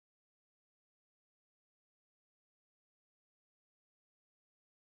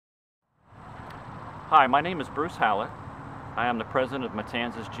Hi, my name is Bruce Hallett. I am the president of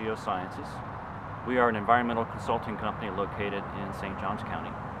Matanzas Geosciences. We are an environmental consulting company located in St. Johns County.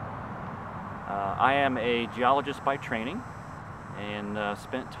 I am a geologist by training and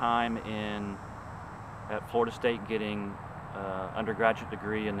spent time at Florida State getting undergraduate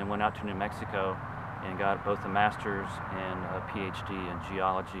degree, and then went out to New Mexico and got both a master's and a PhD in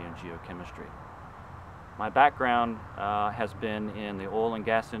geology and geochemistry. My background has been in the oil and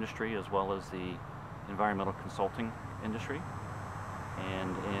gas industry as well as the environmental consulting industry.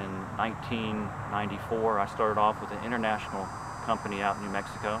 And in 1994, I started off with an international company out in New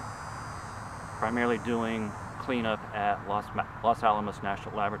Mexico, primarily doing cleanup at Los Alamos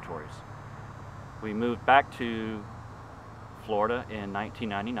National Laboratories. We moved back to Florida in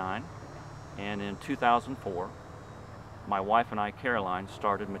 1999, and in 2004, my wife and I, Caroline,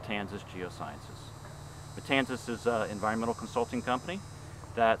 started Matanzas Geosciences. Matanzas is an environmental consulting company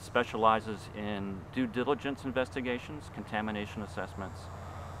that specializes in due diligence investigations, contamination assessments,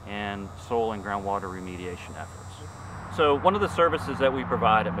 and soil and groundwater remediation efforts. So one of the services that we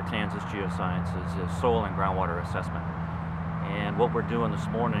provide at Matanzas Geosciences is soil and groundwater assessment. And what we're doing this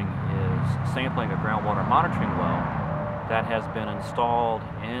morning is sampling a groundwater monitoring well that has been installed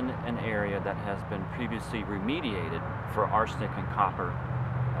in an area that has been previously remediated for arsenic and copper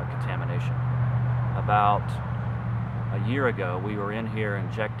contamination. About a year ago, we were in here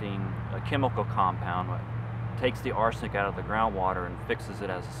injecting a chemical compound that takes the arsenic out of the groundwater and fixes it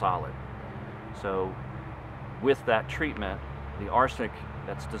as a solid. So with that treatment, the arsenic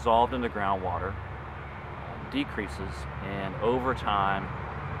that's dissolved in the groundwater decreases, and over time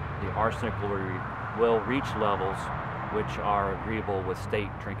the arsenic will reach levels which are agreeable with state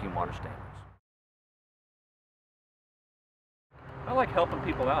drinking water standards. I like helping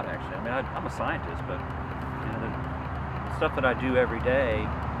people out, actually. I mean, I'm a scientist, but you know, the stuff that I do every day,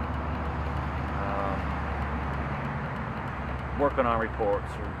 working on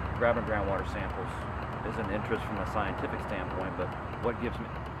reports or grabbing groundwater samples, is an interest from a scientific standpoint, but what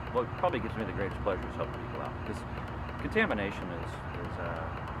probably gives me the greatest pleasure is helping people out, because contamination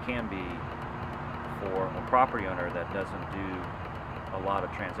can be, for a property owner that doesn't do a lot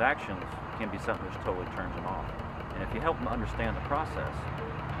of transactions, can be something that totally turns them off. And if you help them understand the process,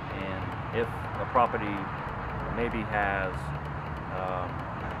 and if a property maybe has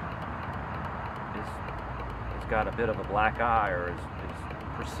got a bit of a black eye, or is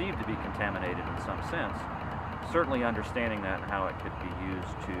perceived to be contaminated in some sense, certainly understanding that and how it could be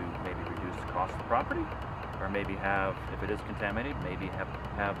used to maybe reduce the cost of the property, or maybe have, if it is contaminated, maybe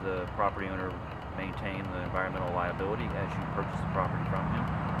have the property owner maintain the environmental liability as you purchase the property from him.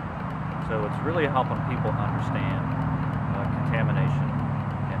 So it's really helping people understand contamination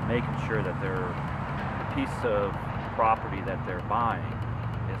and making sure that the piece of property that they're buying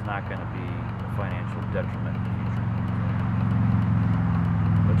is not going to be a financial detriment in the future.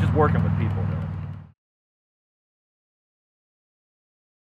 But just working with people, really.